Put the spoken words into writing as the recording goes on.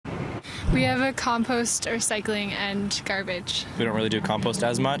We have a compost, recycling, and garbage. We don't really do compost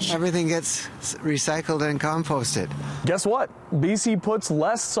as much. Everything gets recycled and composted. Guess what? BC puts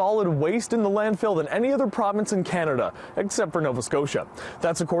less solid waste in the landfill than any other province in Canada, except for Nova Scotia.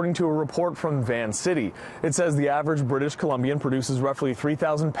 That's according to a report from Van City. It says the average British Columbian produces roughly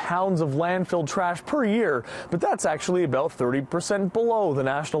 3,000 pounds of landfill trash per year, but that's actually about 30% below the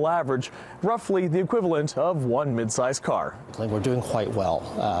national average, roughly the equivalent of one mid-sized car. We're doing quite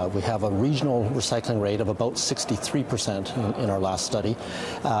well. We have a regional recycling rate of about 63% in our last study.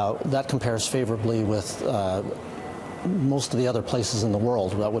 That compares favorably with most of the other places in the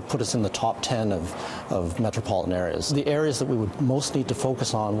world. That would put us in the top 10 of metropolitan areas. The areas that we would most need to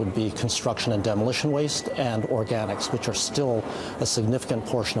focus on would be construction and demolition waste and organics, which are still a significant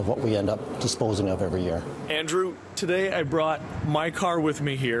portion of what we end up disposing of every year. Andrew, today I brought my car with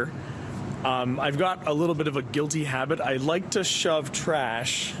me here. I've got a little bit of a guilty habit. I like to shove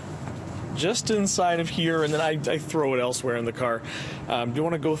trash just inside of here, and then I throw it elsewhere in the car. Do you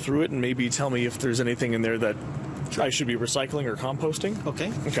want to go through it and maybe tell me if there's anything in there that I should be recycling or composting?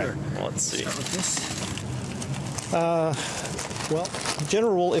 Okay. Sure. Well, let's see. Start with this. Well,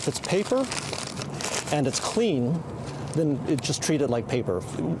 general rule, if it's paper and it's clean, then just treat it like paper.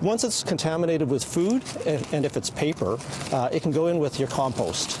 Once it's contaminated with food, and if it's paper, it can go in with your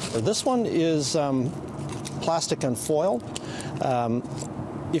compost. This one is plastic and foil.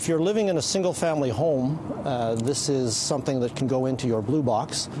 If you're living in a single-family home, this is something that can go into your blue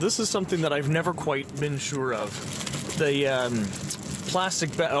box. This is something that I've never quite been sure of. The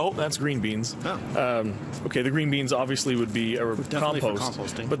plastic bag. Oh, that's green beans. Oh. Okay, the green beans obviously would be a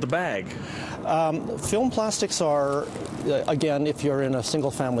composting. But the bag? Film plastics are, again, if you're in a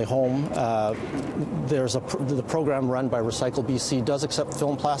single-family home, there's the program run by Recycle BC does accept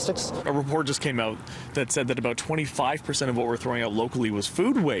film plastics. A report just came out that said that about 25% of what we're throwing out locally was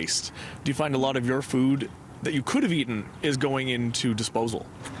food waste. Do you find a lot of your food that you could have eaten is going into disposal?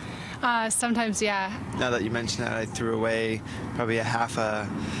 Sometimes, yeah. Now that you mention that, I threw away probably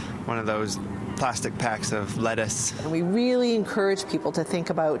one of those plastic packs of lettuce. And we really encourage people to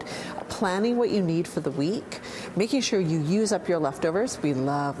think about planning what you need for the week, making sure you use up your leftovers. We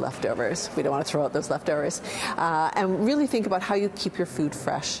love leftovers. We don't want to throw out those leftovers. And really think about how you keep your food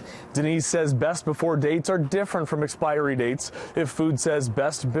fresh. Denise says best before dates are different from expiry dates. If food says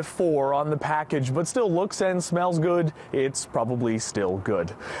best before on the package but still looks and smells good, it's probably still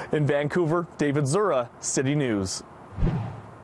good. In Vancouver, David Zura, City News.